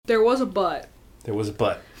There was a but. There was a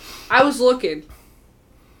but. I was looking.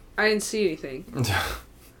 I didn't see anything.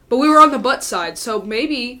 But we were on the but side, so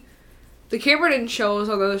maybe the camera didn't show us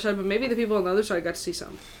on the other side, but maybe the people on the other side got to see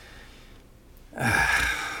something.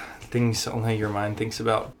 Things only your mind thinks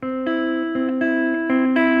about.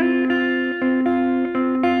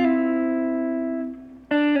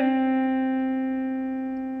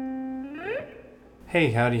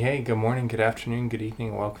 Hey, howdy, hey, good morning, good afternoon, good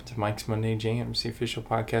evening, welcome to Mike's Monday Jams, the official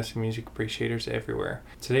podcast of music appreciators everywhere.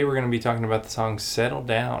 Today we're going to be talking about the song Settle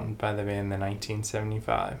Down by the band The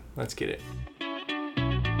 1975. Let's get it.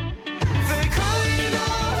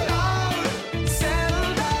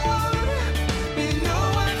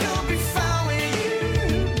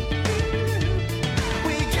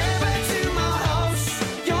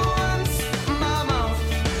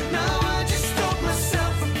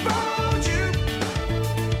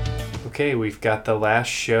 Okay, we've got the last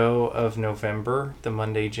show of November, the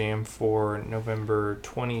Monday Jam for November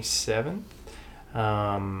 27th.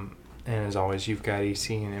 And as always, you've got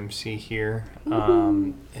EC and MC here.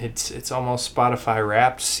 It's almost Spotify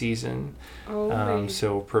Wrapped season.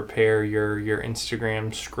 So prepare your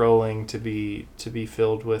Instagram scrolling to be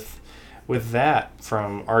filled with that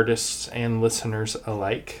from artists and listeners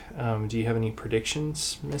alike. Do you have any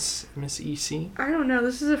predictions, Miss EC? I don't know.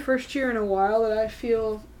 This is the first year in a while that I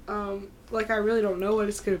feel like I really don't know what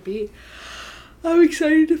it's going to be. I'm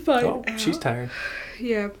excited to find out. Oh, she's tired.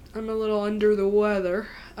 Yeah, I'm a little under the weather.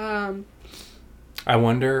 I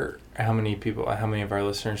wonder how many of our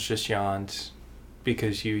listeners just yawned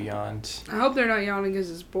because you yawned. I hope they're not yawning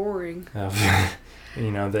because it's boring.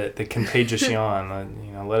 The contagious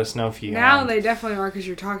yawn. Let us know if you Now yawned. they definitely are because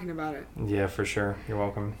you're talking about it. Yeah, for sure. You're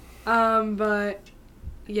welcome. But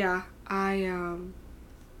yeah, I'm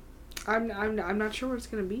not sure what it's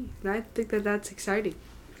gonna be, and I think that's exciting.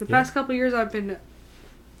 The past couple of years, I've been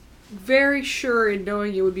very sure in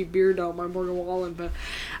knowing it would be Beer Dome by Morgan Wallen, but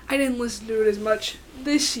I didn't listen to it as much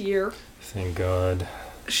this year. Thank God.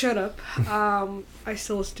 Shut up. I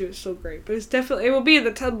still listen to it. It's still great, but it will be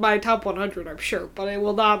in my top 100, I'm sure, but it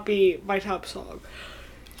will not be my top song.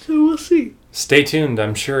 So we'll see. Stay tuned.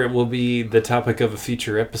 I'm sure it will be the topic of a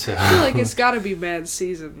future episode. I feel like it's got to be Mad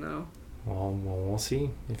Season, though. Well, we'll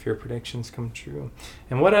see if your predictions come true.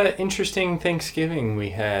 And what an interesting Thanksgiving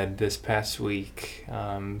we had this past week.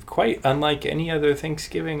 Quite unlike any other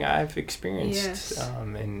Thanksgiving I've experienced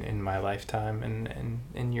in my lifetime and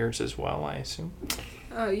in yours as well, I assume.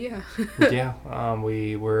 Yeah. Yeah.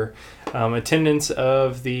 We were attendance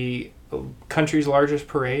of the country's largest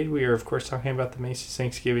parade. We are, of course, talking about the Macy's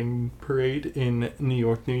Thanksgiving Parade in New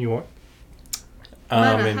York, New York.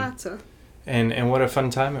 And what a fun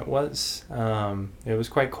time it was. It was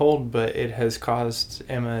quite cold, but it has caused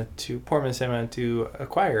poor Miss Emma to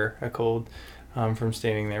acquire a cold from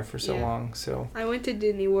standing there for so long. So I went to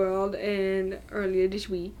Disney World earlier this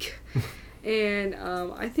week, and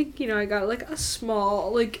I think I got like a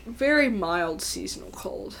small, very mild seasonal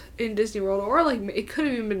cold in Disney World, or it could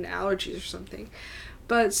have even been allergies or something.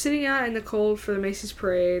 But sitting out in the cold for the Macy's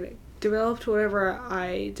Parade developed whatever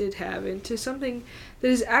I did have into something that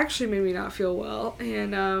has actually made me not feel well.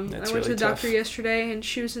 And I went to the doctor yesterday, and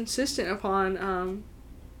she was insistent upon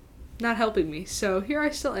not helping me. So here I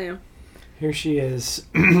still am. Here she is,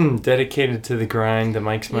 dedicated to the grind, the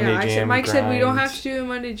Mike's Monday Jam Mike grind. said, we don't have to do a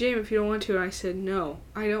Monday Jam if you don't want to. And I said, no,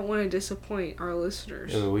 I don't want to disappoint our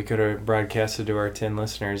listeners. We could have broadcasted to our 10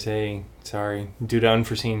 listeners, hey, sorry, due to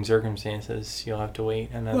unforeseen circumstances, you'll have to wait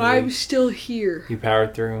another week. I'm still here. You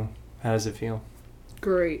powered through. How does it feel?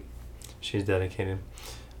 Great. She's dedicated.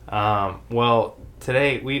 Well,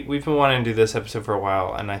 today we've been wanting to do this episode for a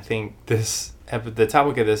while, and I think the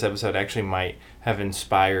topic of this episode actually might have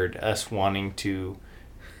inspired us wanting to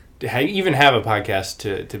even have a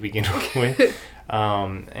podcast to begin with,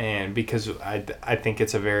 and because I think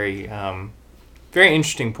it's a very very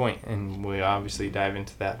interesting point, and we obviously dive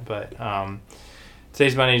into that. But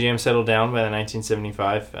today's Monday Jam, Settle Down by the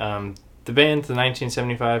 1975. The band, the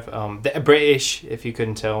 1975, the British, if you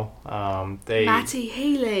couldn't tell. Matty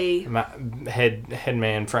Healy.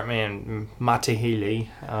 Frontman Matty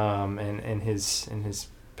Healy, and his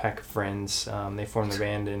pack of friends. They formed the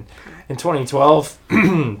band in 2012,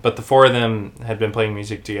 but the four of them had been playing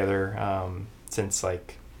music together since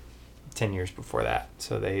 10 years before that.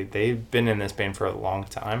 So they've been in this band for a long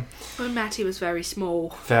time. When Matty was very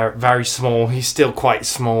small. Very, very small. He's still quite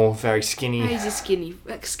small, very skinny. He's a skinny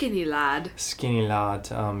lad. Skinny lad.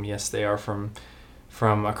 Yes, they are from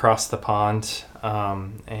across the pond.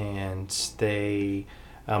 And they,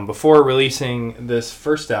 before releasing this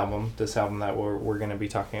first album, that we're going to be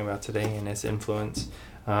talking about today and its influence,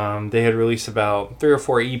 They had released about 3 or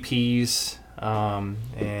 4 EPs,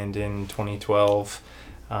 and in 2012,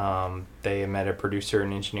 they met a producer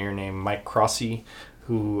and engineer named Mike Crossey,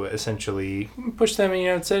 who essentially pushed them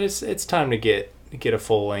and said it's time to get a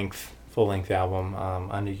full length album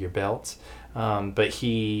under your belts. But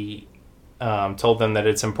he told them that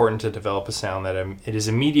it's important to develop a sound that it is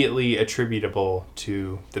immediately attributable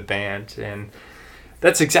to the band, and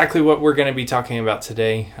that's exactly what we're going to be talking about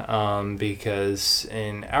today, because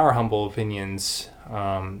in our humble opinions,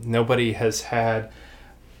 nobody has had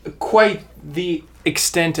quite the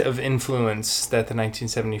extent of influence that the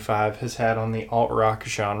 1975 has had on the alt-rock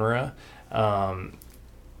genre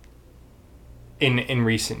in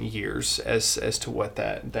recent years as to what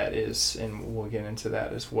that is, and we'll get into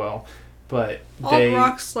that as well. But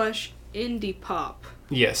alt-rock / indie pop.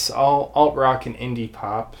 Yes, alt-rock and indie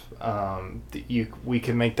pop. We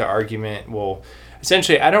can make the argument, well,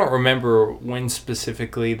 essentially, I don't remember when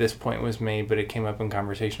specifically this point was made, but it came up in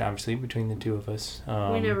conversation, obviously, between the two of us.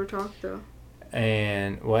 We never talked, though.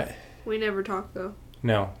 And what? We never talked, though.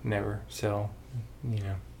 No, never. So,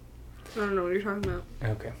 I don't know what you're talking about.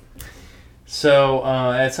 Okay. So,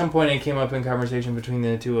 at some point it came up in conversation between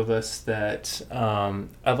the two of us that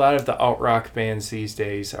a lot of the alt-rock bands these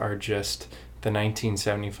days are just the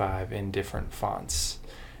 1975 in different fonts.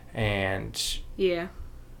 And yeah,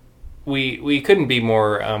 we couldn't be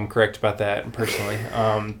more correct about that personally.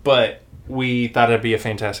 But we thought it'd be a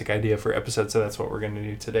fantastic idea for episode, so that's what we're going to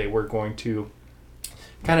do today. We're going to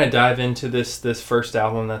kind of dive into this first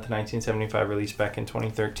album that the 1975 released back in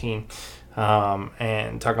 2013.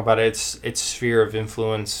 And talk about its sphere of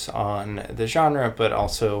influence on the genre, but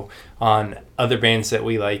also on other bands that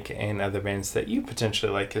we like and other bands that you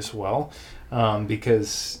potentially like as well.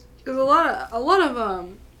 Because a lot of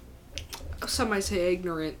some might say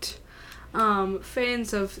ignorant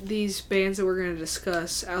fans of these bands that we're going to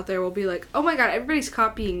discuss out there will be like, oh my god, everybody's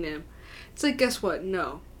copying them. It's like, guess what?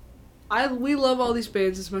 No. We love all these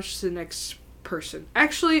bands as much as the next person.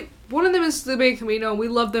 Actually, one of them is the band Camino, and we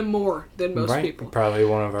love them more than most people. Probably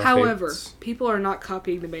one of our However, favorites. People are not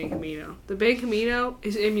copying the band Camino. The band Camino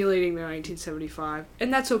is emulating the 1975,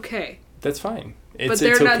 and that's okay. That's fine. But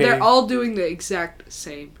they're not. Okay. They're all doing the exact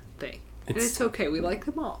same thing, and it's okay. We like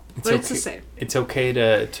them all, but it's the same. It's okay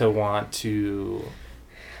to want to,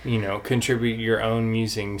 contribute your own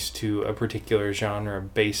musings to a particular genre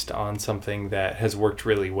based on something that has worked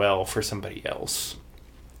really well for somebody else.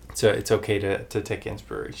 So it's okay to take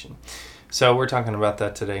inspiration. So we're talking about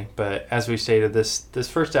that today. But as we stated, this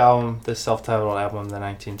first album, this self-titled album, the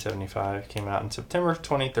 1975, came out in September of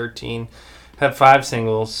 2013. Had 5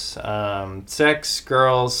 singles: Sex,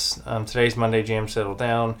 Girls, Today's Monday Jam, Settle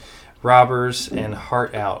Down, Robbers, and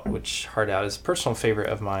Heart Out, which Heart Out is a personal favorite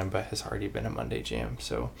of mine, but has already been a Monday Jam.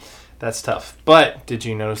 So that's tough. But did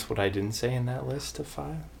you notice what I didn't say in that list of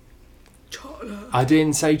 5? Chocolate. I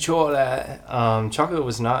didn't say Chocolate. Chocolate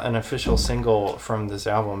was not an official single from this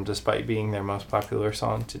album, despite being their most popular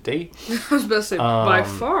song to date. I was about to say, by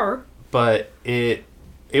far. But it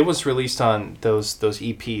was released on those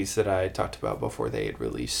EPs that I talked about before they had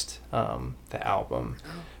released the album. Oh.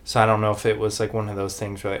 So I don't know if it was like one of those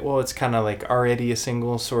things where, like, well, it's kind of like already a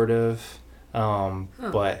single, sort of.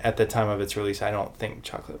 But at the time of its release, I don't think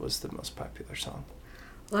Chocolate was the most popular song.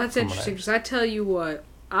 Well, that's interesting, because I tell you what,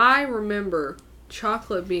 I remember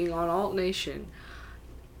Chocolate being on Alt Nation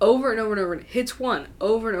over and over and over. Hits 1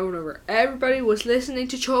 over and over and over. Everybody was listening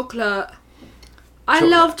to Chocolate. I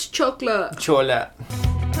loved Chocolate. Chocolate.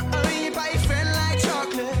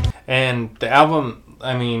 And the album,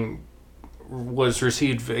 was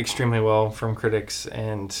received extremely well from critics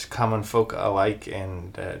and common folk alike,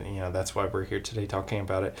 and that's why we're here today talking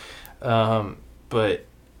about it. But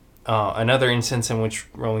another instance in which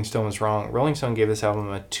Rolling Stone was wrong. Rolling Stone gave this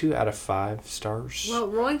album a 2 out of 5 stars. Well,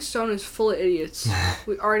 Rolling Stone is full of idiots.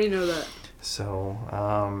 We already know that. So,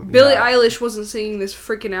 Billie Eilish wasn't singing this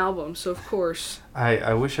freaking album, so of course.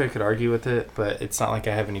 I wish I could argue with it, but it's not like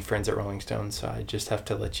I have any friends at Rolling Stone, so I just have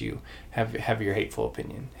to let you have your hateful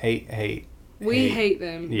opinion. We hate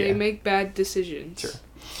them. Yeah. They make bad decisions. Sure.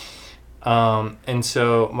 And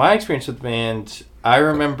so my experience with the band, I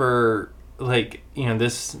remember,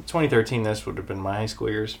 this 2013, this would have been my high school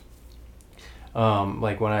years.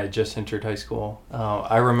 When I had just entered high school.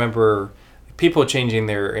 I remember people changing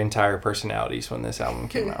their entire personalities when this album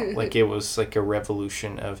came out. It was like a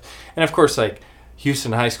revolution of, and of course,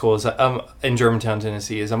 Houston High School is in Germantown,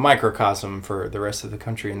 Tennessee, is a microcosm for the rest of the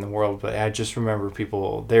country and the world. But I just remember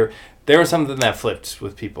people there was something that flipped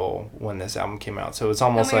with people when this album came out. So it's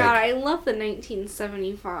almost God, I love the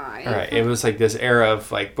 1975. All right, it was like this era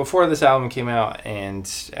of like before this album came out and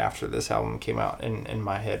after this album came out in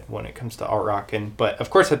my head when it comes to alt rock. But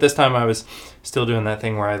of course at this time I was still doing that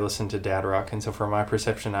thing where I listened to dad rock, and so for my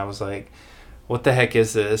perception I was like, what the heck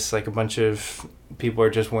is this? Like a bunch of people are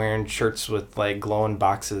just wearing shirts with like glowing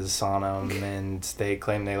boxes on them, and they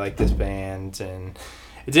claim they like this band, and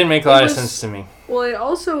it didn't make a lot of sense to me. Well, it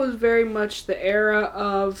also was very much the era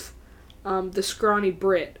of the scrawny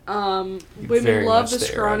Brit. Women love the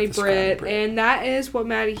scrawny Brit, and that is what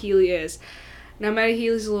Matty Healy is. Now, Matty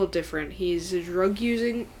Healy's a little different. He's a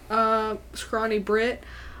drug-using scrawny Brit,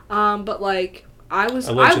 but like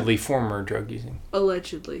allegedly former drug-using.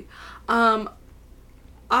 Allegedly.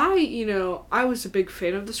 I was a big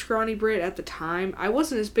fan of the scrawny Brit at the time. I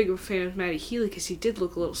wasn't as big of a fan of Matty Healy because he did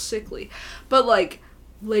look a little sickly. But, like,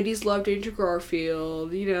 ladies loved Andrew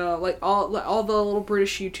Garfield, like all the little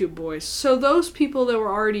British YouTube boys. So those people that were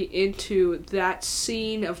already into that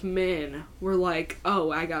scene of men were like,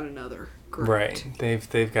 oh, I got another. Great. Right.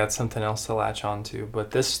 They've got something else to latch onto.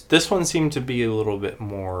 But this one seemed to be a little bit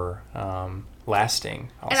more lasting,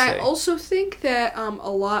 I'll say. I also think that a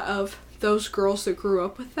lot of those girls that grew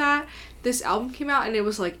up with that, this album came out and it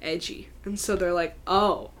was like edgy, and so they're like,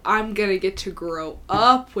 oh, I'm gonna get to grow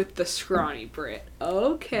up with the scrawny Brit.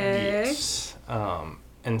 Okay. Yes.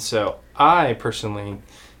 And so I personally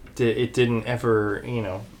didn't ever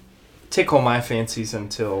tickle my fancies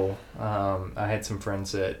until I had some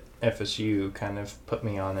friends at FSU kind of put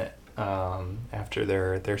me on it after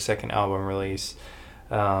their second album release,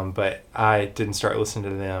 but I didn't start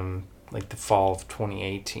listening to them like the fall of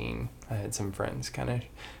 2018. I had some friends kind of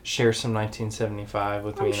share some 1975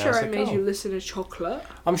 with me. I'm sure I made you listen to Chocolate.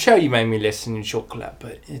 I'm sure you made me listen to Chocolate,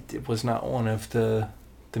 but it was not one of the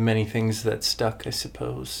many things that stuck, I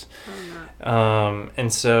suppose.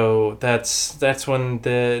 And so that's when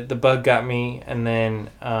the bug got me, and then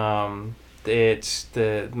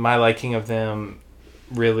my liking of them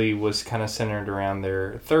really was kind of centered around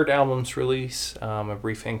their third album's release, A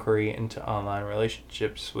Brief Inquiry into Online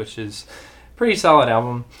Relationships, which is a pretty solid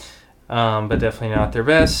album, but definitely not their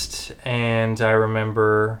best. And I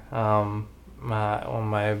remember one of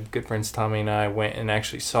my good friends Tommy and I went and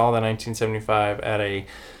actually saw the 1975 at a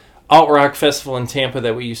alt rock festival in Tampa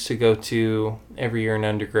that we used to go to every year in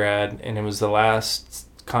undergrad, and it was the last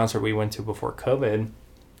concert we went to before COVID.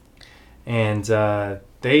 And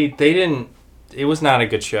they didn't. It was not a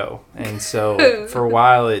good show, and so for a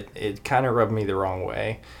while it kind of rubbed me the wrong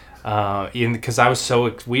way, even because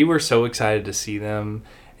we were so excited to see them,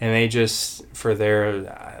 and they just, for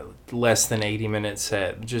their less than 80-minute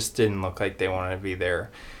set, just didn't look like they wanted to be there.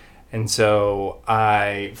 And so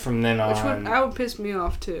from then on... Which one, that would piss me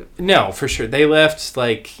off too. No, for sure. They left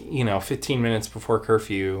 15 minutes before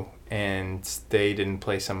curfew, and they didn't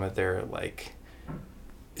play some of their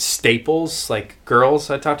staples, like Girls.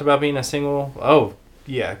 I talked about being a single. Oh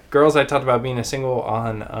yeah, Girls. I talked about being a single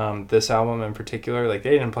on this album in particular. Like,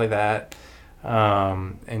 they didn't play that,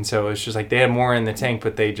 and so it's just like they had more in the tank,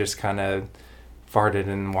 but they just kind of farted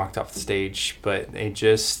and walked off the stage. But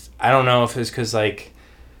I don't know if it's because they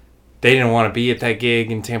didn't want to be at that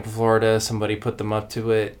gig in Tampa, Florida. Somebody put them up to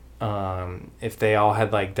it. If they all had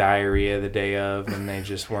diarrhea the day of and they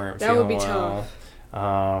just weren't that feeling would be well. tough.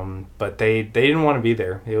 But they didn't want to be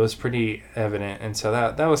there. It was pretty evident, and so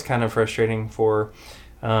that was kind of frustrating for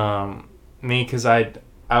me, because I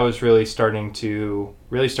was really starting to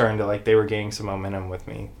they were gaining some momentum with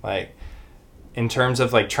me, in terms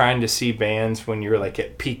of trying to see bands when you're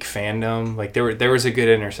at peak fandom. There was a good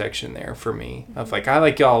intersection there for me of I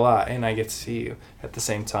like y'all a lot and I get to see you at the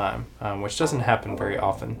same time, which doesn't happen very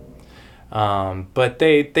often. But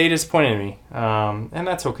they disappointed me, and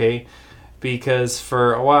that's okay. Because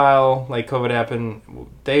for a while, COVID happened,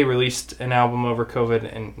 they released an album over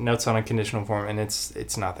COVID, and Notes on a Conditional Form, and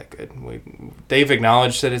it's not that good. They've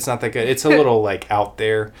acknowledged that it's not that good. It's a little out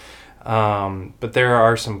there, but there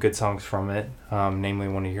are some good songs from it. Namely,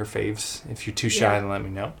 one of your faves. If you're too shy, then let me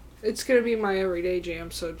know. It's gonna be my everyday jam,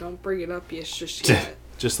 so don't bring it up just yet.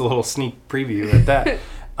 Just a little sneak preview at that.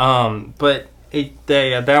 But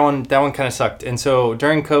that one kind of sucked, and so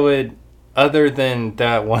during COVID, other than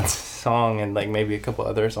that one song and maybe a couple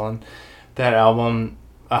others on that album,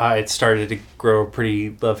 it started to grow a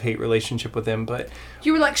pretty love-hate relationship with him. But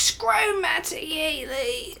you were like, screw Matty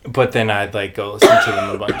Healy. But then I'd go listen to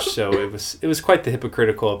them a bunch, so it was quite the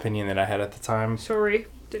hypocritical opinion that I had at the time. Sorry,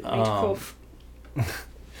 didn't mean to cough.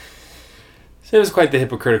 So it was quite the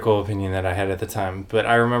hypocritical opinion that I had at the time. But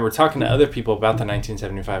I remember talking to other people about the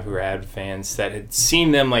 1975 who were avid fans that had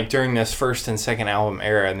seen them like during this first and second album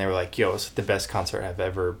era, and they were like, "Yo, it's the best concert I've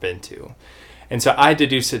ever been to." And so I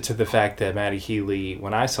deduced it to the fact that Matty Healy,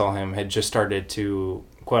 when I saw him, had just started to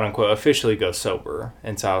quote unquote officially go sober,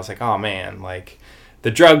 and so I was like, "Oh man, like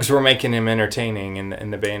the drugs were making him entertaining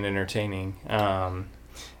and the band entertaining."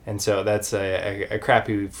 And so that's a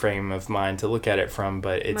crappy frame of mind to look at it from,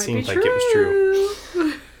 but it seems like it was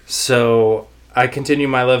true. So I continued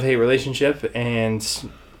my love-hate relationship, and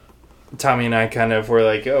Tommy and I kind of were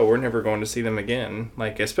like, oh, we're never going to see them again,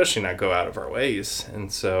 like especially not go out of our ways.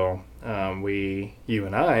 And so you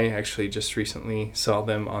and I actually just recently saw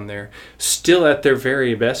them on their still at their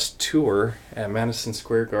very best tour at Madison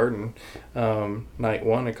Square Garden, night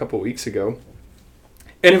one a couple weeks ago,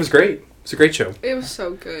 and it was great. It's a great show. It was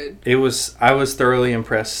so good. I was thoroughly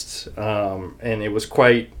impressed, and it was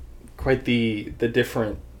quite the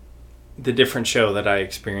different show that I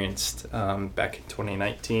experienced back in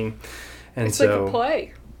 2019. And it's so, like a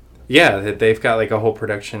play. Yeah, they've got like a whole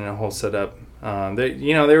production and a whole setup.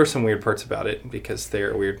 There were some weird parts about it because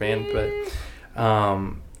they're a weird band, but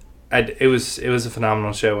it was a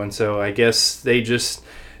phenomenal show. And so I guess they just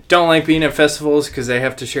don't like being at festivals because they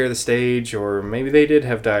have to share the stage, or maybe they did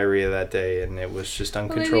have diarrhea that day and it was just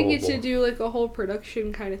uncontrollable. Well, they didn't get to do like a whole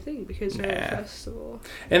production kind of thing because they're at a festival.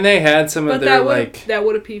 And they had some of their that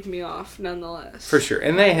would have peeved me off nonetheless. For sure.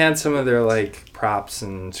 And they had some of their like props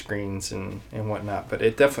and screens and whatnot, but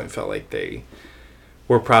it definitely felt like they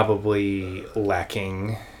were probably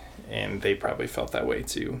lacking, and they probably felt that way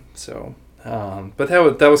too. So, but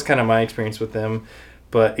that was kind of my experience with them.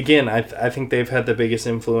 But again, I think they've had the biggest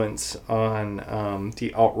influence on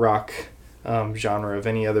the alt-rock genre of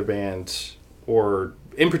any other band, or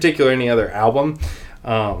in particular any other album,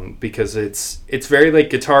 because it's very like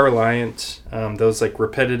guitar reliant. Those like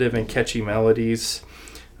repetitive and catchy melodies.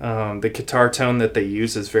 The guitar tone that they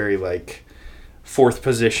use is very like fourth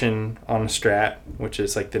position on a Strat, which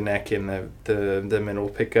is like the neck and the middle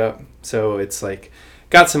pickup. So it's like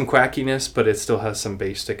got some quackiness, but it still has some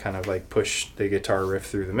bass to kind of like push the guitar riff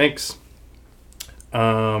through the mix.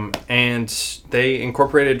 And they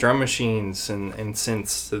incorporated drum machines and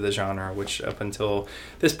synths to the genre, which up until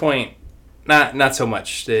this point, not so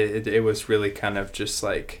much. It was really kind of just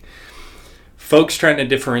like folks trying to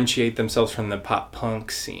differentiate themselves from the pop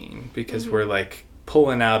punk scene, because we're like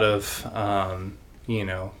pulling out of,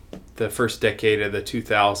 the first decade of the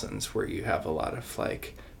 2000s, where you have a lot of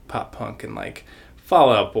like pop punk and like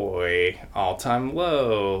Fall Out Boy, All Time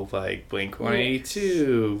Low, like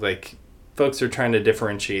Blink-182, like folks are trying to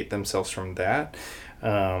differentiate themselves from that.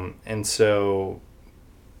 And so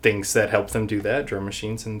things that help them do that, drum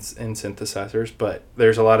machines and synthesizers, but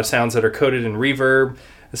there's a lot of sounds that are coated in reverb,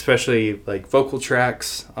 especially like vocal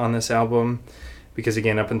tracks on this album, because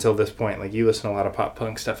again, up until this point, like you listen to a lot of pop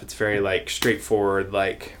punk stuff, it's very like straightforward,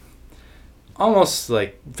 like almost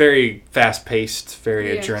like very fast-paced,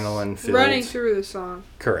 very adrenaline-filled. Running through the song.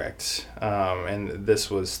 Correct. And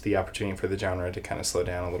this was the opportunity for the genre to kind of slow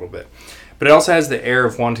down a little bit. But it also has the air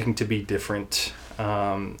of wanting to be different.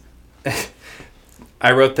 I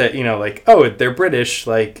wrote that, like, oh, they're British,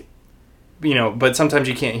 like, but sometimes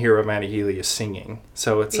you can't hear what Matty Healy is singing.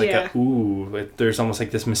 So it's like, there's almost like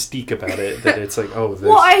this mystique about it, that it's like, oh,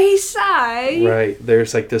 what he say? Right.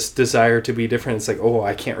 There's like this desire to be different. It's like, oh,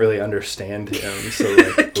 I can't really understand him. So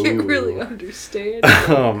like, I can't really understand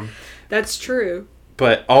him. That's true.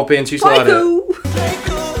 But all bands use a lot of...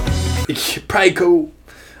 Pryko!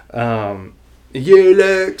 You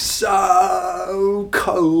look so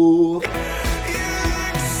cool.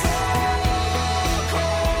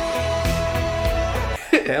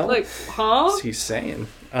 Hell? Like, huh? What's he saying?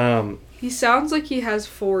 He sounds like he has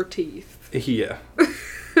 4 teeth. Yeah.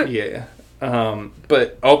 Yeah.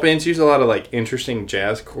 But all bands use a lot of like interesting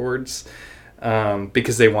jazz chords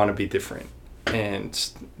because they want to be different. And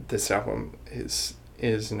this album is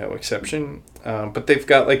no exception. But they've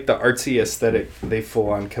got like the artsy aesthetic they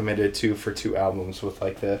full on committed to for 2 albums, with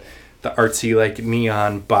like the artsy like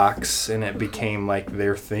neon box, and it became like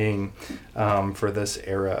their thing for this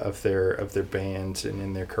era of their band and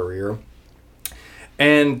in their career.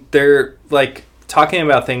 And they're like talking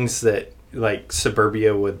about things that like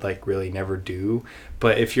Suburbia would like really never do,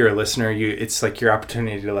 but if you're a listener, it's like your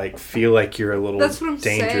opportunity to like feel like you're a little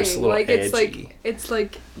dangerous, a little like edgy. It's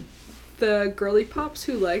like the girly pops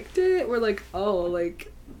who liked it were like, oh,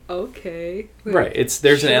 like, okay, like, right.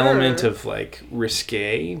 There's an element of like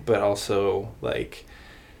risque, but also like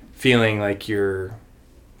feeling like you're,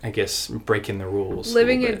 I guess, breaking the rules,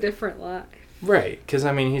 living a different life. Right, because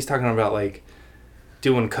I mean, he's talking about like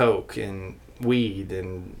doing coke and weed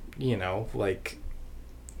and, like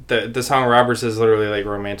the song Robbers is literally like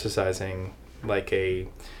romanticizing like a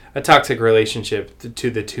toxic relationship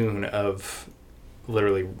to the tune of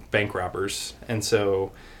literally bank robbers. And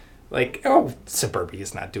so like, Suburbia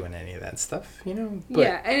is not doing any of that stuff, But,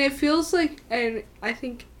 yeah, and it feels like, and I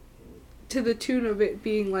think to the tune of it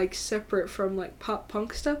being like separate from like pop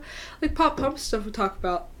punk stuff. Like pop punk stuff would talk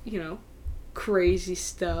about, crazy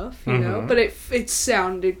stuff, but it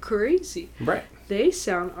sounded crazy. Right. They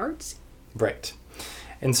sound artsy. Right.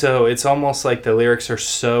 And so it's almost like the lyrics are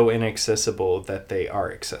so inaccessible that they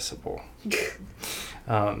are accessible.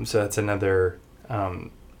 So that's another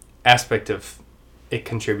aspect of it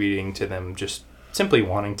contributing to them just simply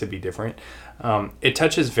wanting to be different. It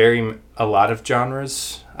touches a lot of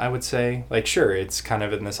genres, I would say. Like, sure, it's kind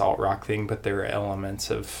of in this alt-rock thing, but there are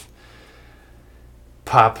elements of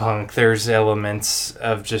pop punk. There's elements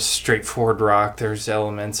of just straightforward rock. There's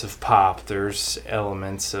elements of pop. There's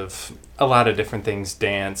elements of a lot of different things,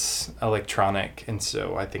 dance, electronic. And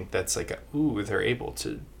so I think that's like, they're able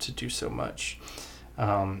to do so much.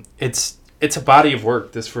 It's a body of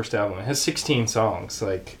work, this first album. It has 16 songs.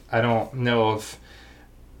 Like, I don't know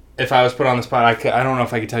if I was put on the spot, I don't know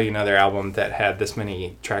if I could tell you another album that had this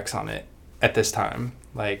many tracks on it at this time.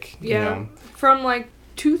 Like, from like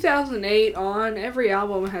 2008 on, every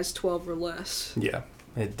album has 12 or less. Yeah.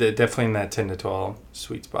 Definitely in that 10 to 12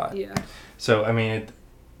 sweet spot. Yeah. So, I mean,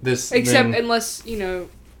 unless,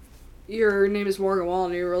 your name is Morgan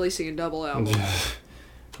Wallen and you're releasing a double album.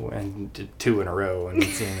 And did 2 in a row, and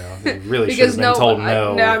they really should have been told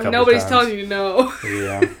no. Nobody's telling you no.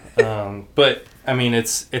 Yeah, but I mean,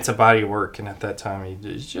 it's a body of work, and at that time, you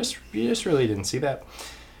just really didn't see that.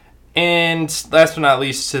 And last but not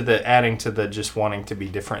least, adding to the just wanting to be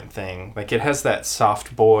different thing, like it has that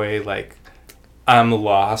soft boy, like I'm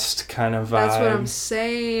lost kind of vibe. That's what I'm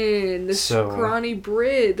saying. The scrawny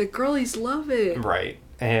Brit, the girlies love it. Right.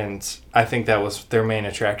 And I think that was their main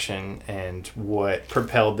attraction, and what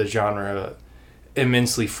propelled the genre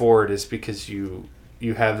immensely forward is because you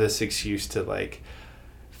have this excuse to like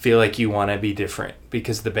feel like you want to be different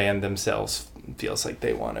because the band themselves feels like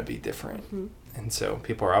they want to be different. Mm-hmm. And so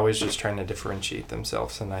people are always just trying to differentiate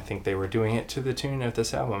themselves, and I think they were doing it to the tune of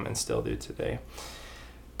this album and still do today.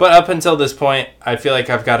 But up until this point, I feel like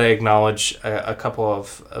I've got to acknowledge a couple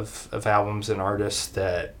of albums and artists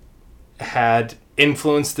that had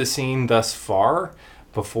influenced the scene thus far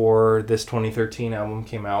before this 2013 album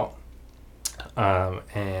came out.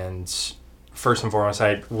 And first and foremost,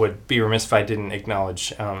 I would be remiss if I didn't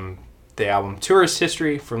acknowledge the album Tourist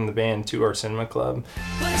History from the band To Our Cinema Club.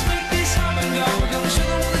 Let's make this happen, go. We're gonna show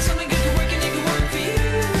them all that something good can work and it can work for you.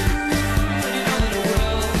 And in all the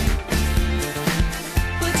world.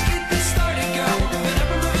 Let's get this started, go.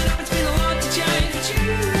 Moving up, it's been a lot to change, but you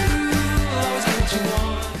always get what you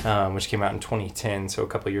want. Which came out in 2010, so a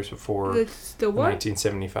couple years before the what?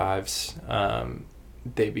 1975's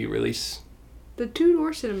debut release. The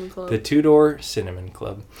Two-Door Cinnamon Club. The Two-Door Cinnamon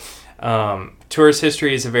Club. Tourist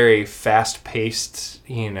History is a very fast-paced,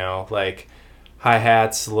 like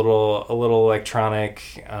hi-hats, a little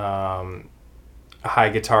electronic, high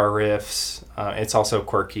guitar riffs. It's also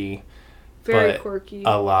quirky. Very quirky.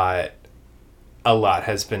 A lot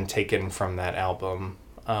has been taken from that album,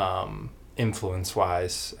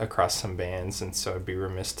 influence-wise, across some bands, and so I'd be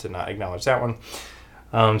remiss to not acknowledge that one.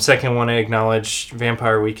 Second, I want to acknowledge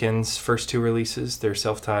Vampire Weekend's first 2 releases. They're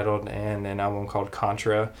self-titled, and an album called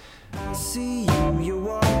Contra. I see you're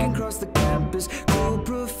walking across the campus, cool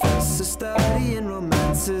professor studying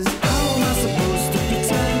romances. How am I supposed to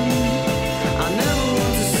pretend I never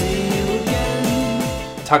want to see you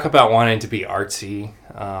again? Talk about wanting to be artsy.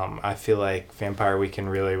 I feel like Vampire Weekend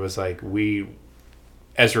really was like,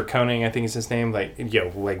 Ezra Koenig, I think is his name. Like,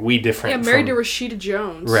 we different. Yeah, married to Rashida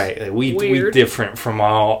Jones. Right. Like, we different from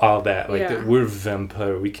all that. Like, we're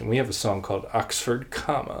Vampire Weekend. We have a song called Oxford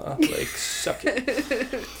Comma. Like, suck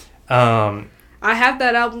it. I have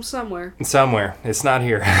that album somewhere. Somewhere. It's not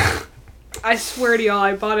here. I swear to y'all,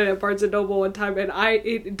 I bought it at Barnes & Noble one time, and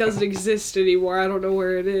it doesn't exist anymore. I don't know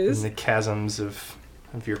where it is. In the chasms of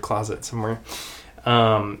your closet somewhere.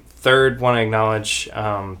 Third, want to acknowledge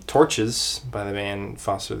Torches by the band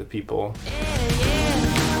Foster the People.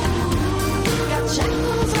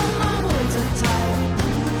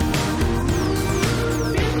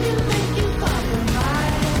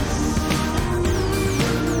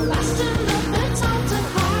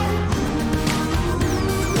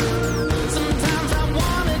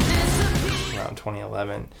 Around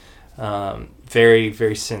 2011. Very,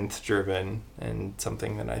 very synth driven, and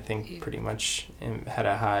something that I think pretty much had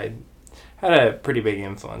a pretty big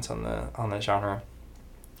influence on the genre.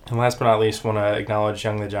 And last but not least, want to acknowledge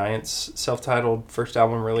Young the Giant's self-titled first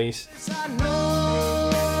album release. I know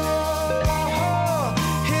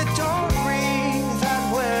it don't ring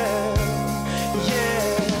that well.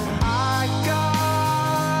 Yeah, I got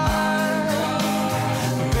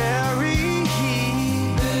very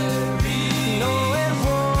no, it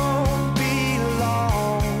won't be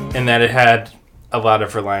long. And that it had a lot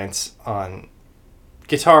of reliance on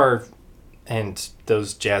guitar and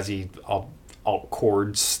those jazzy alt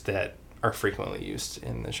chords that are frequently used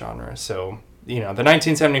in the genre. So, the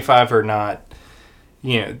 1975 are not,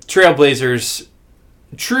 trailblazers,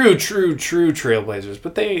 true trailblazers,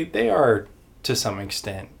 but they are to some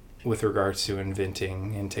extent with regards to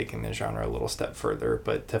inventing and taking the genre a little step further.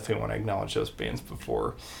 But definitely want to acknowledge those bands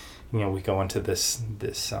before, we go into this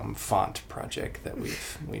font project that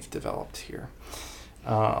we've developed here.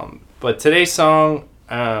 But today's song,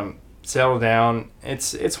 Settle Down,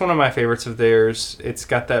 it's one of my favorites of theirs. It's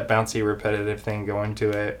got that bouncy, repetitive thing going to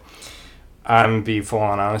it. I'm be full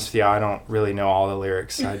on honest with you, I don't really know all the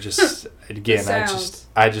lyrics. I just again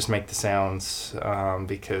I just make the sounds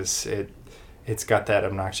because it's got that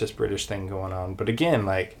obnoxious British thing going on. But again,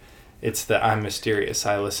 like, it's the I'm mysterious.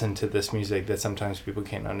 I listen to this music that sometimes people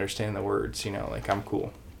can't understand the words, like I'm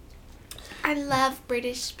cool. I love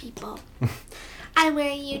British people. I wear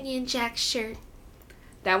a Union Jack shirt.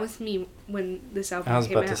 That was me when this album came out. I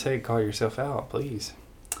was about to say, call yourself out, please.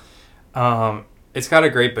 It's got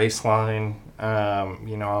a great bass line.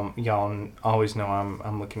 Y'all always know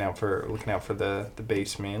I'm looking out for the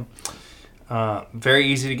bass, man. Very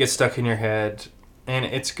easy to get stuck in your head, and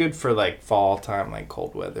it's good for like fall time, like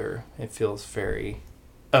cold weather. It feels very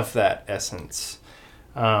of that essence,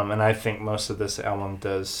 and I think most of this album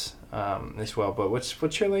does as well. But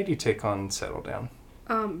what's your lady take on Settle Down?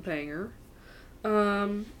 Banger.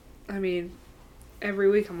 I mean, every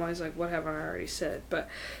week I'm always like, what haven't I already said? But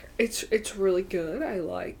it's really good. I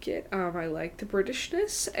like it. I like the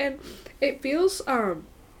Britishness, and it feels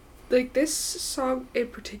like this song in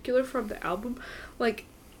particular from the album, like,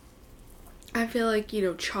 I feel like,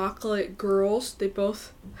 Chocolate Girls, they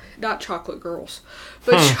both, not Chocolate Girls,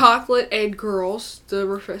 but Chocolate and Girls, the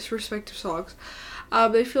respective songs,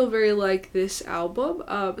 they feel very like this album.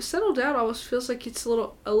 Settle Down almost feels like it's a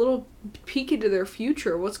little peek into their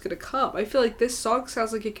future, what's gonna come. I feel like this song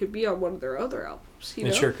sounds like it could be on one of their other albums,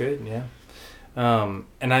 It sure could, yeah.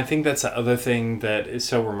 And I think that's the other thing that is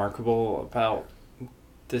so remarkable about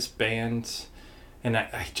this band. And I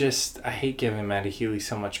hate giving Matty Healy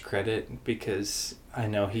so much credit because I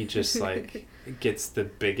know he just like gets the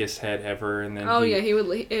biggest head ever, and then he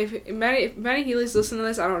would. If Matty Healy's listening to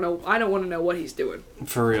this, I don't know. I don't want to know what he's doing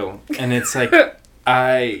for real. And it's like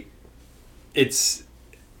I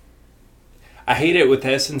hate it with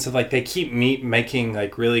the essence of like they keep making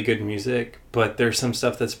like really good music, but there's some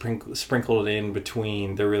stuff that's sprinkled in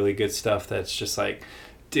between the really good stuff that's just like,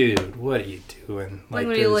 dude, what are you doing? Like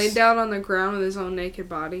when he laid down on the ground with his own naked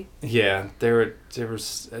body. Yeah, there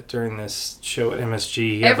was during this show at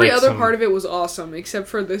MSG. Every other part of it was awesome except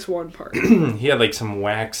for this one part. He had like some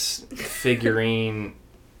wax figurine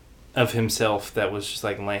of himself that was just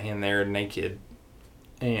like laying there naked,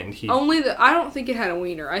 and I don't think it had a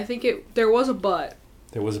wiener. I think there was a butt.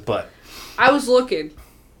 There was a butt. I was looking.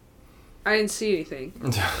 I didn't see anything.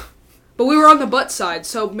 But we were on the butt side,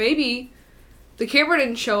 so maybe. The camera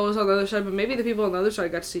didn't show us on the other side, but maybe the people on the other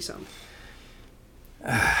side got to see something.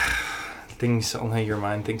 Things only your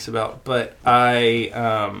mind thinks about. But he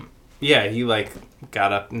like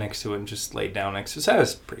got up next to it and just laid down next to it. So that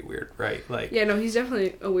was pretty weird, right? Like, yeah, no, he's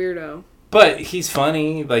definitely a weirdo. But he's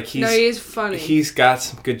funny. Like he is funny. He's got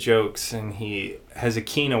some good jokes, and he has a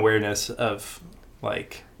keen awareness of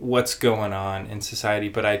like what's going on in society.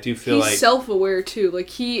 But I do feel he's self-aware too. Like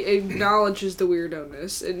he acknowledges the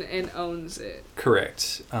weirdo-ness and owns it.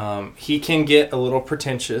 Correct. He can get a little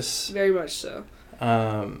pretentious. Very much so.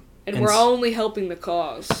 And we're only helping the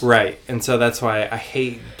cause. Right. And so that's why I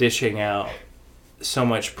hate dishing out so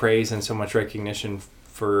much praise and so much recognition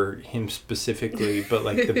for him specifically, but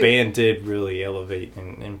like the band did really elevate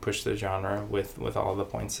and push the genre with all the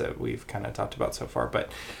points that we've kind of talked about so far.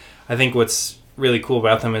 But I think what's really cool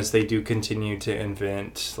about them is they do continue to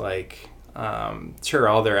invent, like, sure,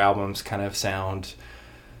 all their albums kind of sound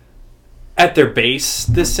at their base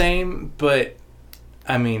the same, but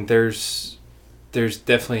I mean there's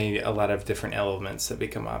definitely a lot of different elements that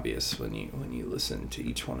become obvious when you listen to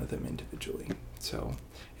each one of them individually. So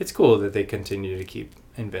it's cool that they continue to keep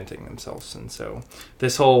inventing themselves. And so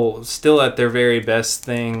this whole still at their very best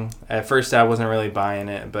thing, at first I wasn't really buying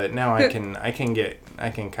it, but now I can kind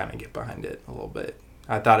of get behind it a little bit.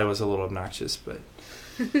 I thought it was a little obnoxious, but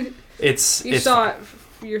It's You saw it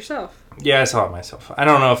yourself. Yeah, I saw it myself. I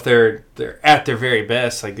don't know if they're at their very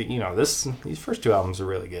best. Like, you know, these first two albums are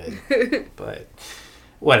really good, but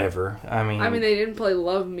whatever. I mean, they didn't play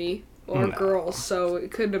 "Love Me" or No. "Girls," so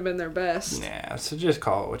it couldn't have been their best. yeah. So just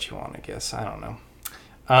call it what you want, I guess. I don't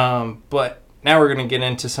know. But now we're gonna get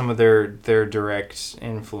into some of their direct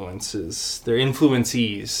influences, their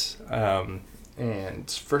influencees. And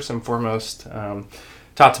first and foremost,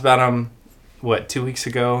 talked about them 2 weeks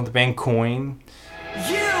ago. The band Coin.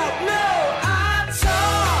 You know I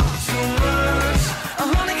talk too much.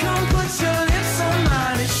 Honey, come put your lips on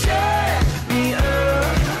mine and shut me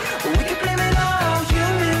up. We can blame it on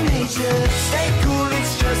human nature. Stay cool,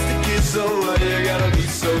 it's just a kiss, so why you gotta be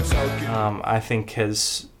so talkative? I think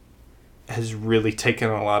has really taken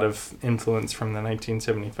a lot of influence from the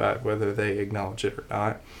 1975, whether they acknowledge it or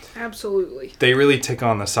not. Absolutely. They really take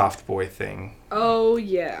on the soft boy thing. Oh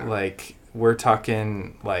yeah. Like, we're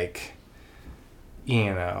talking, like, you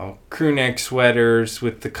know, crew neck sweaters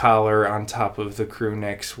with the collar on top of the crew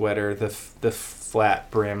neck sweater, the flat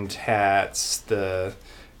brimmed hats, the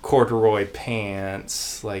corduroy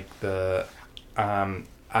pants, like the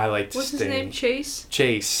I like to What's stay. his name? Chase.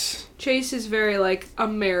 Chase. Chase is very like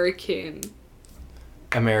American.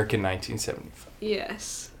 American 1975.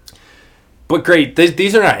 Yes. But great,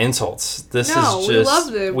 these are not insults. This No, is we just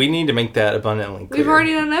love them. we need to make that abundantly clear. We've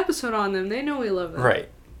already done an episode on them. They know we love them. Right,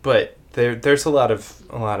 but there's a lot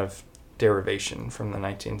of derivation from the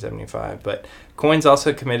 1975. But Coin's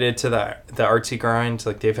also committed to the artsy grind.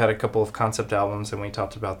 Like, they've had a couple of concept albums, and we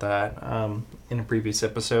talked about that in a previous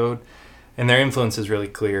episode. And their influence is really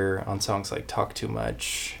clear on songs like "Talk Too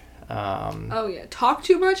Much." Oh yeah, "Talk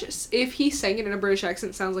Too Much." If he sang it in a British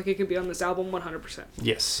accent, sounds like it could be on this album 100%.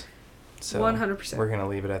 Yes. So 100%. We're gonna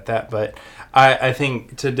leave it at that. But I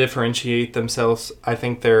think to differentiate themselves, I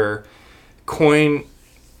think their Coin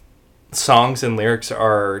songs and lyrics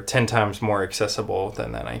are 10 times more accessible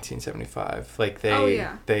than that 1975. Like,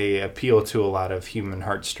 they appeal to a lot of human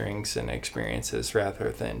heartstrings and experiences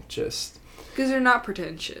rather than just. Because they're not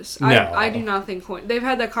pretentious. No. I do not think Coin. They've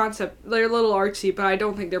had that concept. They're a little artsy, but I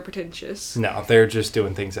don't think they're pretentious. No, they're just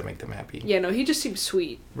doing things that make them happy. Yeah, no, he just seems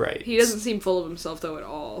sweet. Right. He doesn't seem full of himself, though, at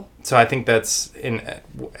all. So I think that's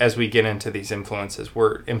as we get into these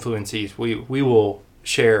influencees, we will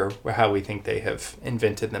share how we think they have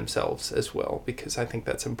invented themselves as well, because I think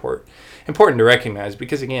that's important to recognize,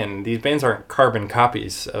 because again, these bands aren't carbon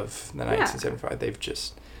copies of the 1975. They've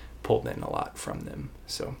just pulled in a lot from them.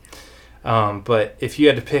 So but if you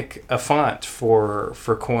had to pick a font for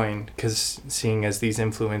Coin, because seeing as these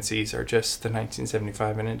influencees are just the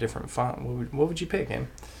 1975 in a different font, what would you pick, Em?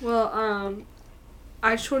 Well,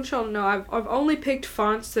 I just want y'all to know I've only picked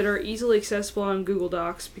fonts that are easily accessible on Google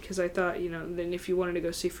Docs, because I thought, then if you wanted to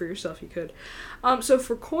go see for yourself, you could. So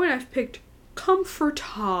for Coin, I've picked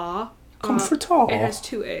Comforta. Comforta. It has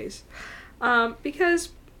 2 A's. Because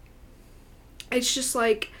it's just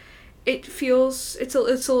like, it feels, it's a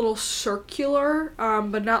little circular,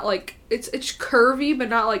 but not like, it's curvy, but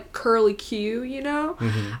not like curly Q,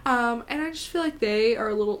 Mm-hmm. And I just feel like they are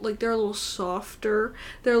they're a little softer,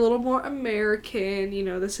 they're a little more American,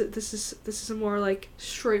 this is a more like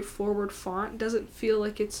straightforward font. It doesn't feel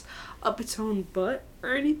like it's up its own butt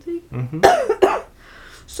or anything. Mm-hmm.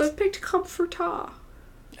 So I picked Comforta.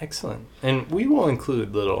 Excellent. And we will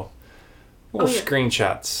include little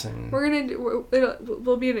screenshots, and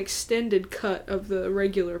Will be an extended cut of the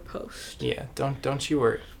regular post. yeah, don't you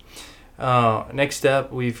worry. Next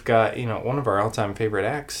up, we've got one of our all-time favorite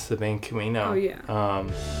acts, the band Camino. Oh yeah.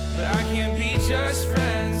 But I can't be just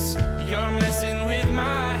friends. You're messing with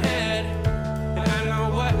my head. And I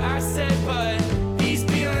know what I said, but these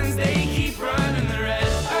feelings, they keep running the red.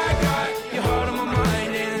 I got your heart on my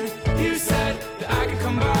mind, and you said that I could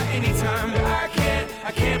come by anytime. But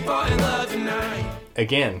I can't fall in love tonight.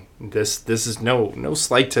 Again, this is no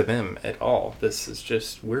slight to them at all. This is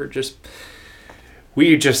just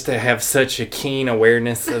we just have such a keen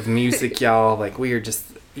awareness of music, y'all. Like, we are just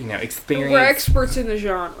experienced. We're experts in the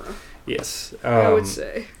genre. Yes, I would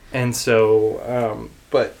say. And so,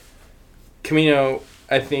 but Camino,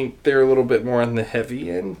 I think they're a little bit more on the heavy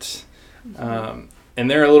end. And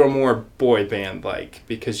they're a little more boy band like,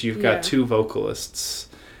 because you've got two vocalists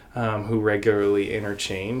who regularly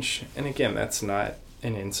interchange. And again, that's not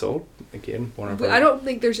an insult. Again, I don't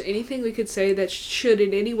think there's anything we could say that should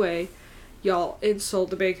in any way, y'all, insult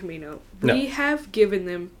the band Camino. No. We have given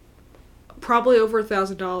them probably over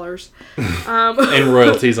 $1,000 and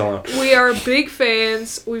royalties alone. We are big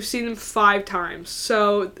fans. We've seen them 5 times,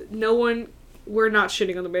 so we're not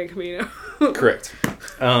shitting on the band Camino. Correct.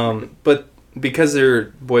 But because they're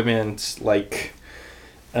boy bands like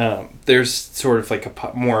there's sort of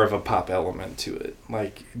like more of a pop element to it.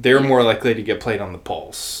 Like they're more likely to get played on the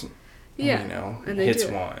Pulse. Yeah, you know, and they Hits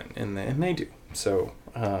do. One, and they do. So,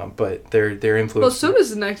 but their influence. Well, so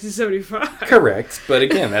does the 1975. Correct, but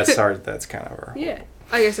again, that's hard. That's kind of our. Yeah,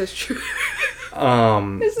 I guess that's true.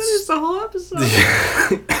 Um, Isn't this the whole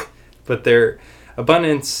episode? but their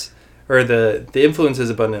abundance, or the influence is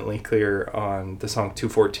abundantly clear on the song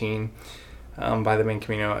 214 by the Band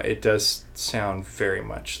Camino. It does sound very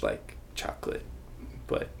much like Chocolate,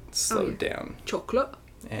 but slowed down Chocolate.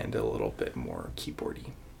 and a little bit more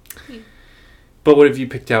keyboardy. Hmm. But what have you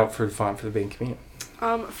picked out for the font for the Band Camino?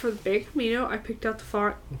 For the Band Camino, I picked out the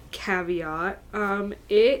font Caveat.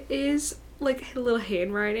 It is like a little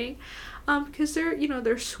handwriting, because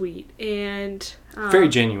they're sweet and Very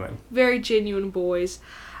genuine. very genuine boys.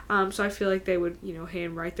 So I feel like they would,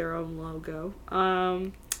 handwrite their own logo.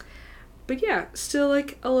 But yeah, still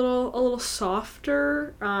like a little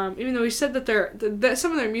softer. Even though we said that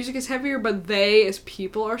some of their music is heavier, but they as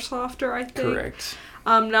people are softer, I think. Correct.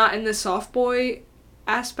 Not in the soft boy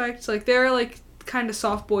aspect. Like they're like kind of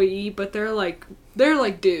soft boy-y, but they're like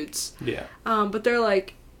dudes. Yeah. But they're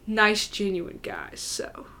like nice, genuine guys.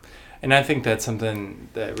 So. And I think that's something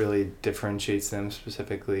that really differentiates them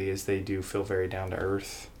specifically is they do feel very down to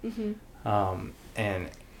earth. Mm-hmm. And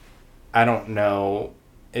I don't know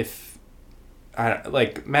if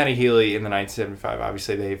like Matty Healy in the 1975,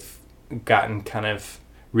 obviously they've gotten kind of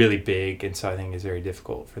really big, and so I think it's very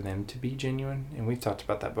difficult for them to be genuine, and we've talked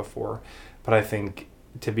about that before. But I think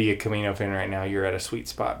to be a Camino fan right now, you're at a sweet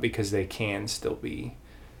spot because they can still be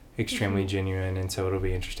extremely genuine, and so it'll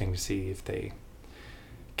be interesting to see if they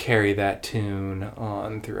carry that tune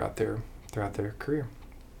on throughout their career.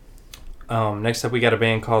 Next up, we got a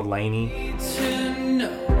band called Laney. To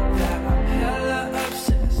know that I'm hella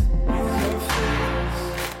obsessed with your face.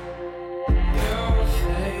 Your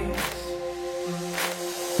face.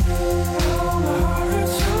 Oh, my heart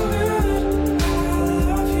hurts so good. I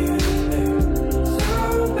love you, babe.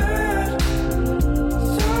 So bad.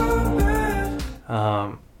 So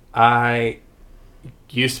bad. I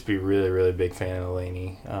used to be really, really big fan of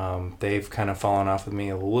Laney. They've kind of fallen off with me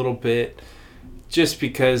a little bit just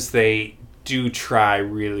because they do try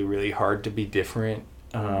really, really hard to be different.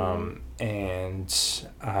 And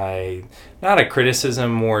not a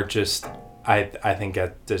criticism, more just, I think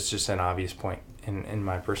that's just an obvious point in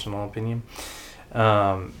my personal opinion.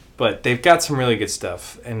 But they've got some really good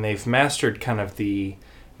stuff, and they've mastered kind of the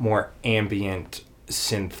more ambient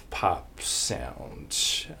synth pop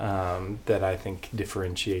sound that I think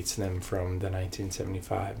differentiates them from the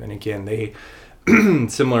 1975. And again, they,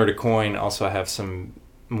 similar to Coin, also have some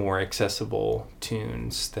more accessible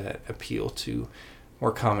tunes that appeal to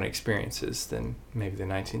more common experiences than maybe the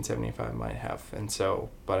 1975 might have. And so,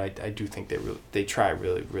 but I do think they try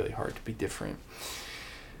really, really hard to be different.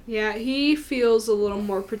 Yeah, he feels a little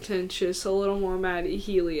more pretentious, a little more Matty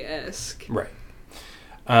Healy-esque. Right.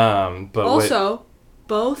 But also,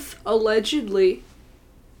 both allegedly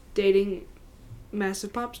dating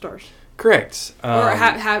massive pop stars. correct. Or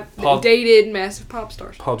have Paul- dated massive pop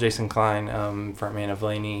stars. Paul Jason Klein, frontman of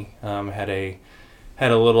Laney, had a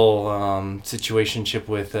little situationship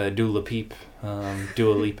with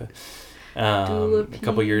Dua Lipa, a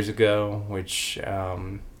couple years ago, which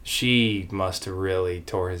she must have really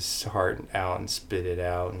tore his heart out and spit it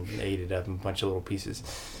out and ate it up in a bunch of little pieces,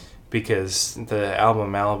 because the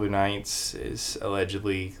album Malibu Nights is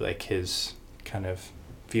allegedly like his kind of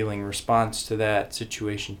feeling response to that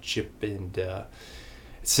situationship, and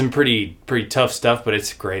it's some pretty tough stuff, but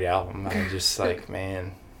it's a great album. I just like,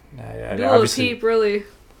 man, I Dua obviously Lipa really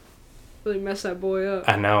messed that boy up.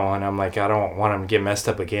 I know, and I'm like, I don't want him to get messed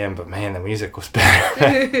up again, but man, the music was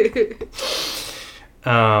better.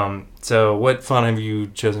 So what font have you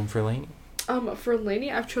chosen for Laney? For Laney,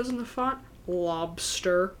 I've chosen the font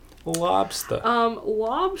Lobster. Lobster.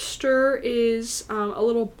 Lobster is a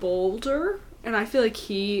little bolder, and I feel like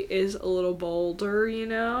he is a little bolder,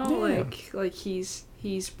 Yeah. like he's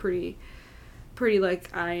pretty like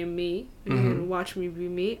I am me, and watch me be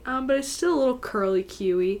me. But it's still a little curly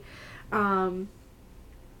Q-y.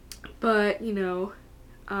 But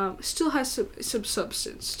still has some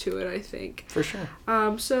substance to it, I think. For sure.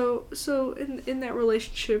 So in that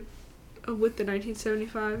relationship with the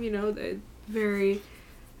 1975,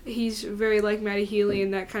 he's very like Matty Healy in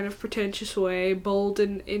that kind of pretentious way, bold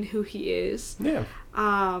in who he is. Yeah.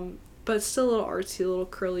 But still a little artsy, a little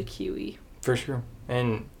curly Q-y. For sure.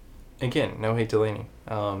 And again, no hate to Laney.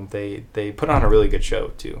 They put on a really good show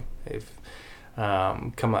too. They've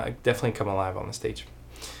definitely come alive on the stage.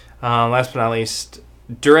 Last but not least,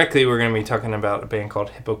 directly we're going to be talking about a band called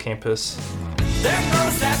Hippocampus. There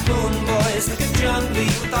goes that moon boys like a young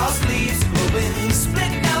leaf with all sleeves glowing.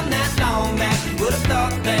 Split down that long back, you would have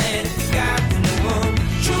thought that if you got no one.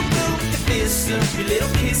 True blue with the fist up, your little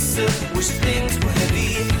kiss up, wish things were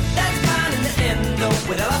heavy. That's fine in the end though,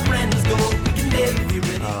 where all our friends go, we can live if you're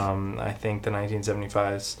ready. I think the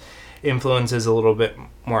 1975's influence is a little bit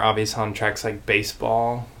more obvious on tracks like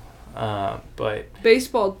Baseball, but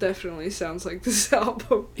Baseball definitely sounds like this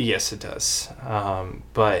album. yes, it does.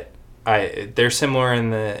 But they're similar in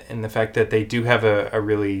the fact that they do have a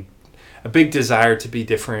really big desire to be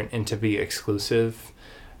different and to be exclusive.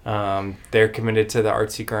 They're committed to the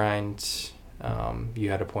artsy grind. You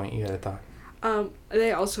had a point. You had a thought.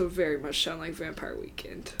 They also very much sound like Vampire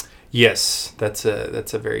Weekend. Yes, that's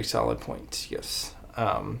a very solid point. Yes,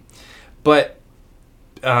 but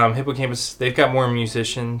Hippocampus, they've got more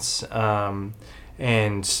musicians, and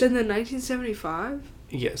Then the 1975?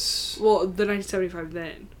 yes. Well, the 1975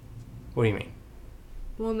 then. What do you mean?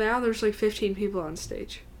 Well, now there's like 15 people on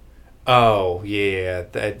stage. Oh yeah,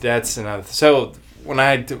 that's another. So when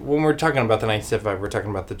we're talking about the 1975, we're talking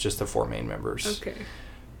about just the four main members. Okay.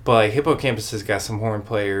 But like Hippocampus has got some horn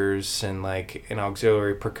players and like an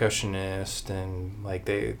auxiliary percussionist and like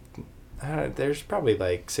there's probably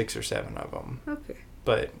like 6 or 7 of them. Okay.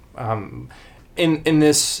 But in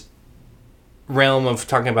this realm of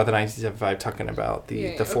talking about the 1975, talking about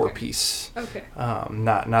the 4-piece, Okay.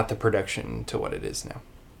 not the production to what it is now.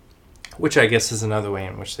 Which I guess is another way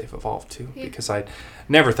in which they've evolved too. Yeah. Because I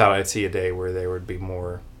never thought I'd see a day where there would be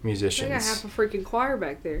more musicians. I got half a freaking choir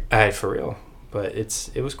back there. For real. But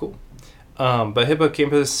it was cool. But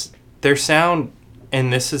Hippocampus, their sound,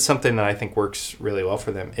 and this is something that I think works really well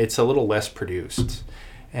for them, it's a little less produced.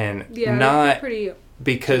 And Yeah, not pretty.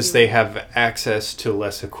 because they have access to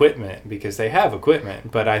less equipment, because they have equipment,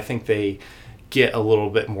 but I think they get a little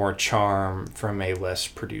bit more charm from a less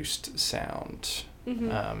produced sound.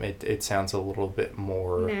 Mm-hmm. It sounds a little bit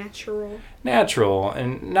more Natural.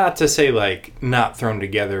 and not to say like not thrown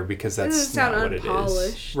together, because It that's doesn't sound not what it is.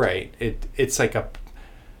 unpolished. Right. It's like a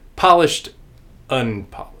polished,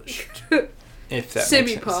 unpolished. If that makes sense.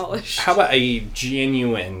 Semi-polished. How about a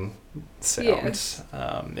genuine sound? Yes.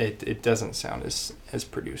 It doesn't sound as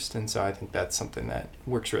produced, and so I think that's something that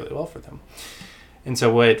works really well for them. And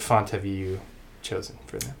so what font have you chosen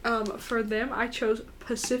for them? For them, I chose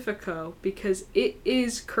Pacifico because it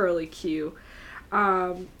is curly Q,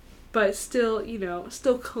 but still,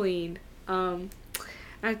 still clean.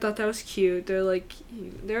 I thought that was cute. They're like,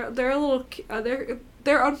 they're a little,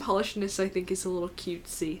 their unpolishedness I think is a little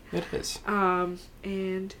cutesy. It is.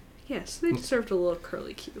 And yes, they deserved a little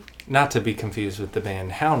curly Q. Not to be confused with the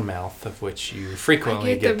band Houndmouth, of which you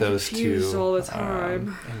frequently I get them those confused two all the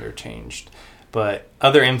time. interchanged. But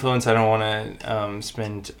other influence, I don't want to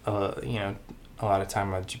spend a lot of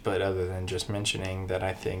time on, but other than just mentioning that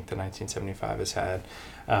I think the 1975 has had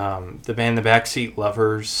the band The Backseat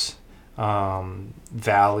Lovers,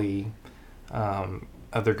 Valley,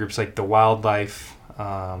 other groups like The Wildlife,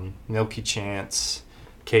 Milky Chance,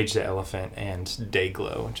 Cage the Elephant, and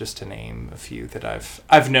Dayglow, just to name a few that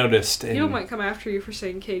I've noticed. People might come after you for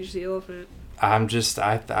saying Cage the Elephant.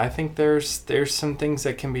 I think there's some things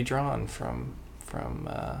that can be drawn from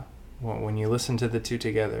when you listen to the two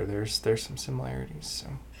together. There's some similarities. So.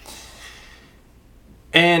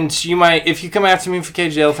 And you might, if you come after me for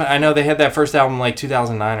Cage the Elephant, I know they had that first album like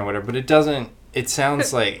 2009 or whatever, but it doesn't. It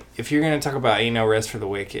sounds like if you're gonna talk about Ain't No Rest for the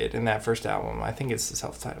Wicked in that first album, I think it's the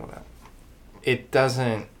self-titled album. It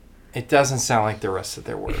doesn't sound like the rest of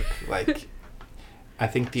their work. Like, I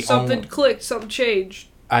think something clicked, something changed.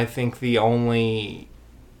 I think the only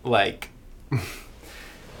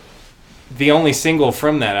the only single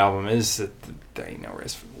from that album is that there ain't no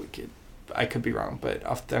rest for the wicked. I could be wrong, but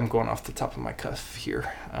I'm going off the top of my cuff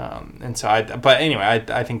here. And so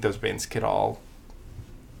I think those bands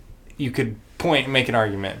you could make an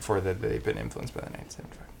argument for that they've been influenced by the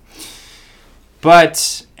 1975.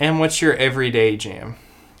 But, and what's your everyday jam?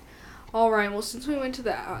 All right. Well, since we went to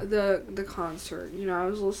the concert, I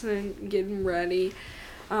was listening, getting ready,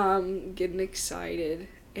 getting excited,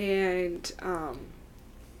 and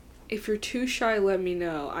if you're too shy, let me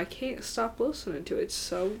know. I can't stop listening to it. It's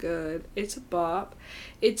so good. It's a bop.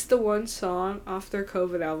 It's the one song off their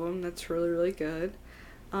COVID album that's really, really good,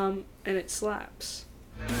 and it slaps.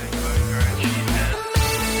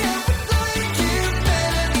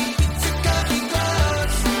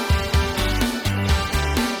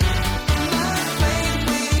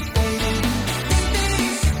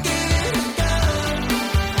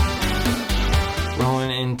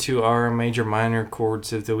 Into our major minor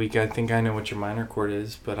chords of the week. I think I know what your minor chord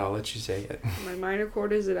is, but I'll let you say it. My minor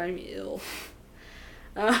chord is that I'm ill.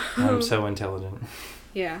 I'm so intelligent.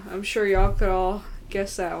 Yeah, I'm sure y'all could all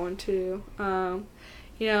guess that one too.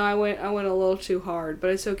 I went a little too hard, but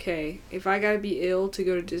it's okay. If I gotta be ill to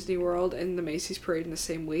go to Disney World and the Macy's Parade in the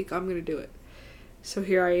same week, I'm gonna do it. So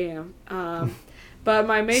here I am. But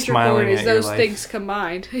my major Smiling goal is at your those life. things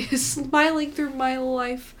combined. Smiling through my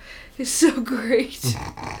life is so great.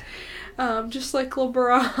 Just like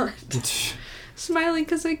LeBron. Smiling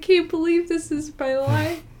because I can't believe this is my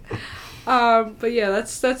life. But yeah,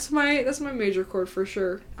 that's my major chord for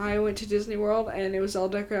sure. I went to Disney World and it was all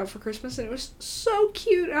decorated out for Christmas and it was so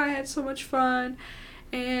cute. I had so much fun.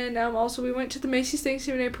 And also we went to the Macy's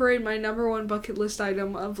Thanksgiving Day Parade, my number one bucket list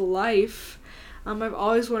item of life. I've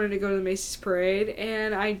always wanted to go to the Macy's Parade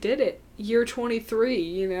and I did it. Year 23,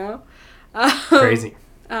 you know. Crazy.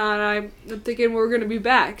 And I'm thinking we're gonna be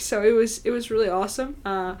back, so it was really awesome.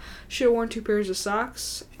 Should have worn 2 pairs of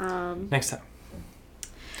socks. Next time.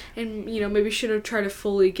 And maybe should have tried to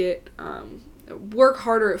fully get work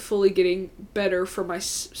harder at fully getting better for my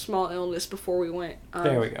small illness before we went.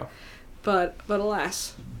 There we go. But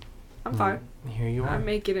alas, I'm fine. Here you are. I'm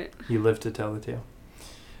making it. You live to tell the tale.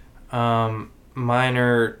 Mine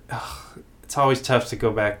are. It's always tough to go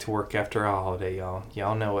back to work after a holiday, y'all.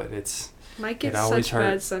 Y'all know it. Mike gets always such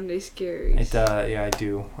bad hurt. Sunday scaries. Yeah, I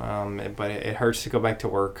do. But it hurts to go back to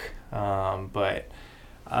work. But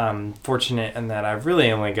I'm fortunate in that I've really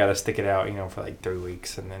only got to stick it out, for like 3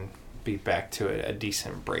 weeks and then be back to a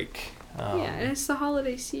decent break. Yeah, and it's the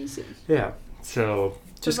holiday season. Yeah, so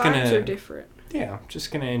just the vibes are different. Yeah,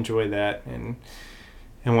 just gonna enjoy that and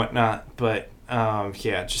whatnot. But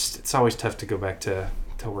just it's always tough to go back to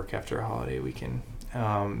work after a holiday weekend.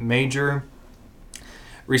 Major.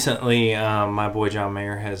 Recently, my boy John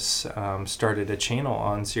Mayer has started a channel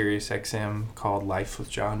on SiriusXM called Life with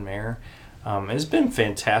John Mayer. It's been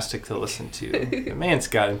fantastic to listen to. The man's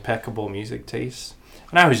got impeccable music taste.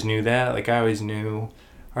 And I always knew that. Like, I always knew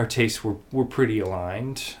our tastes were pretty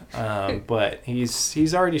aligned. But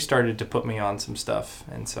he's already started to put me on some stuff.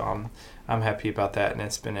 And so I'm happy about that. And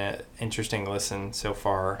it's been an interesting listen so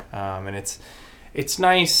far. And it's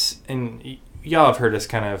nice. And y'all have heard us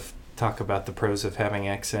kind of talk about the pros of having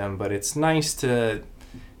XM. But it's nice to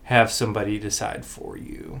have somebody decide for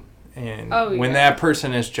you. And when that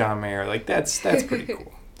person is John Mayer, like that's pretty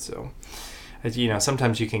cool. So,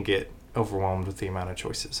 sometimes you can get overwhelmed with the amount of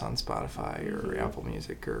choices on Spotify or Apple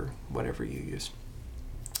Music or whatever you use.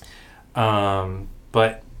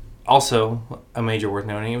 But also a major worth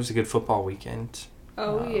noting, it was a good football weekend.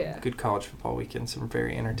 Good college football weekend. Some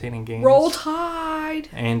very entertaining games. Roll Tide!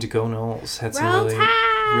 And Go Noles had some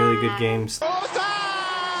really good games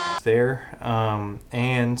there.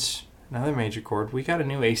 And another major chord. We got a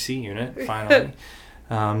new AC unit, finally.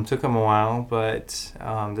 Took them a while, but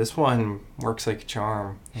this one works like a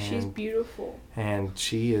charm. And, she's beautiful. And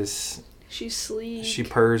she's sleek. She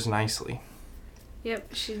purrs nicely.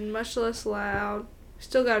 Yep, she's much less loud.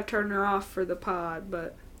 Still got to turn her off for the pod,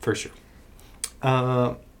 but... For sure.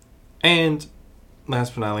 And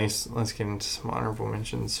last but not least, let's get into some honorable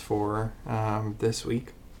mentions for this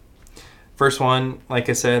week. First one, like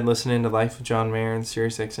I said, listening to Life with John Mayer and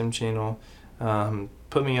SiriusXM channel,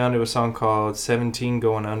 put me onto a song called 17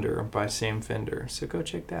 Going Under by Sam Fender. So go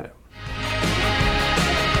check that out.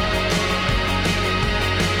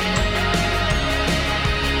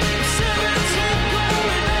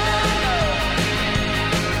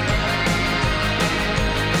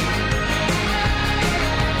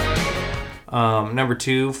 Number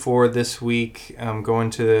 2 for this week, going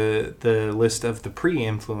to the list of the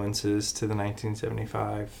pre-influences to the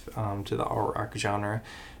 1975 to the alt rock genre.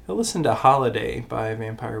 You'll listen to Holiday by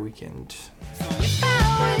Vampire Weekend.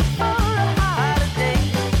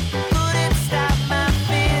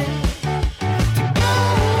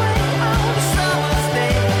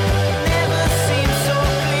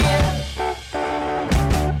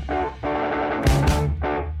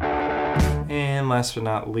 And last but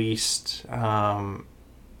not least,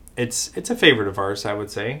 it's a favorite of ours, I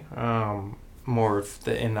would say. More of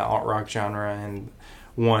in the alt rock genre, and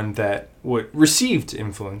one that received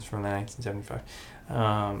influence from the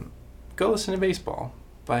 1975. Go listen to Baseball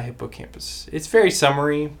by Hippocampus. It's very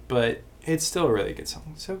summery, but it's still a really good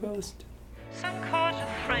song. So go listen to it. Some cautious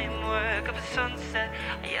framework of a sunset,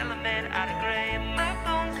 a yellow man out of gray. My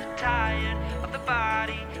bones are tired of the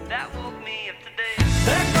body that woke me up today.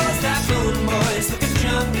 There goes that moon boys looking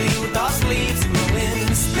jumpy with all sleeves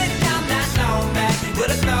glowing. Split down that long back, you would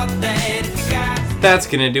have thought that if you got. That's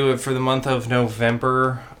going to do it for the month of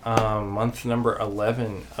November, month number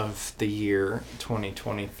 11 of the year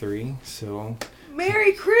 2023. So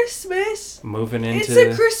Merry Christmas. Moving It's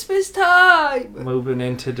into a Christmas time. moving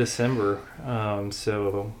into December.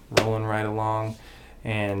 So rolling right along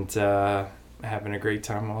and having a great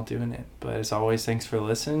time while doing it. But as always, thanks for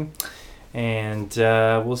listening. And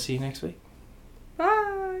we'll see you next week.